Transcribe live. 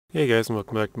Hey guys, and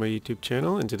welcome back to my YouTube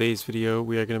channel. In today's video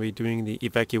we are going to be doing the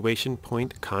evacuation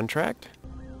point contract.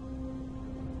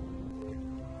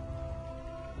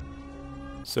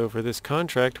 So for this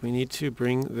contract we need to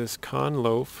bring this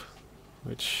Loaf,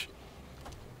 which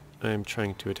I'm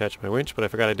trying to attach my winch, but I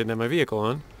forgot I didn't have my vehicle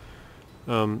on.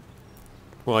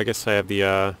 Well, I guess I have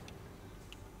the,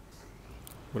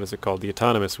 what is it called? The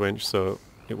autonomous winch, so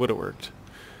it would have worked.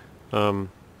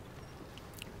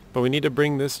 But we need to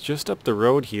bring this just up the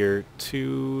road here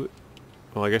to,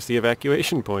 well, I guess the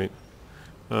evacuation point.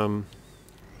 Whoa.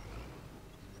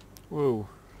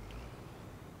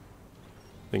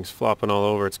 Thing's flopping all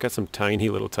over. It's got some tiny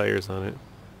little tires on it.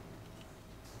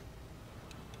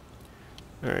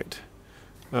 Alright.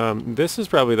 This is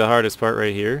probably the hardest part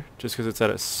right here, just because it's at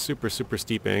a super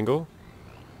steep angle.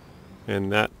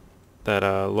 And that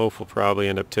Loaf will probably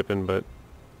end up tipping, but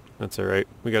that's alright.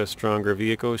 We got a stronger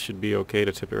vehicle, should be okay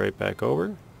to tip it right back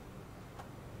over.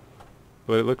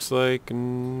 But it looks like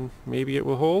maybe it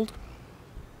will hold.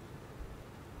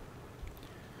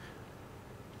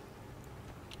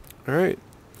 Alright.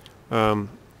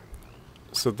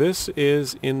 So this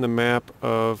is in the map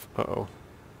of... Uh-oh.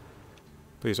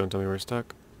 Please don't tell me we're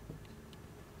stuck.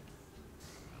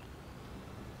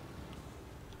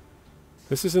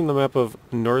 This is in the map of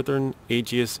Northern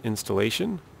Aegis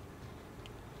installation.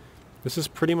 This is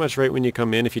pretty much right when you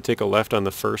come in. If you take a left on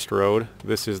the first road,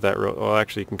 this is that road. Well,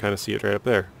 actually you can kind of see it right up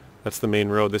there. That's the main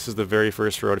road. This is the very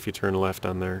first road if you turn left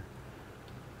on there.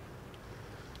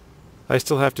 I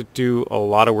still have to do a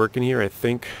lot of work in here. I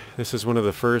think this is one of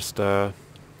the first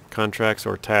contracts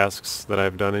or tasks that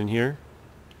I've done in here.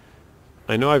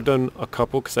 I know I've done a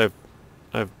couple because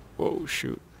whoa,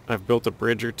 shoot. I've built a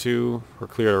bridge or two or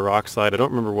cleared a rock slide. I don't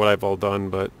remember what I've all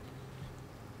done, but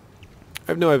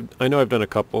I know I've done a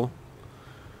couple.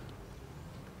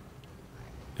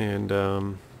 And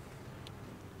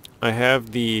I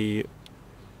have the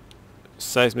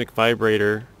seismic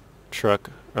vibrator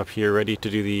truck up here ready to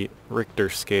do the Richter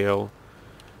scale.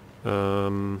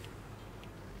 Must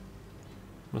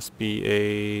be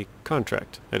a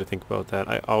contract. I had to think about that.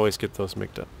 I always get those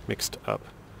mixed up.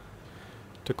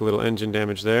 Took a little engine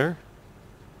damage there.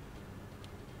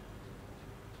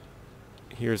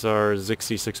 Here's our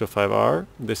Zixi 605R.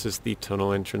 This is the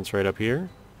tunnel entrance right up here.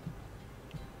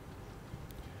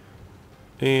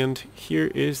 And here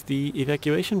is the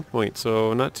evacuation point,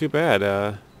 so not too bad.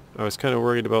 I was kind of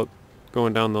worried about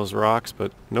going down those rocks,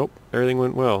 but nope, everything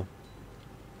went well.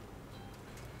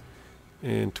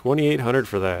 And 2,800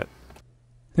 for that.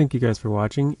 Thank you guys for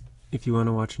watching. If you want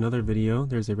to watch another video,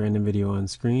 there's a random video on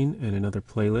screen and another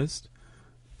playlist.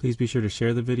 Please be sure to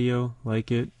share the video, like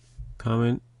it,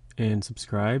 comment, and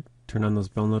subscribe. Turn on those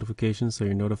bell notifications so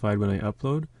you're notified when I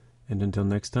upload. And until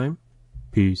next time,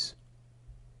 peace.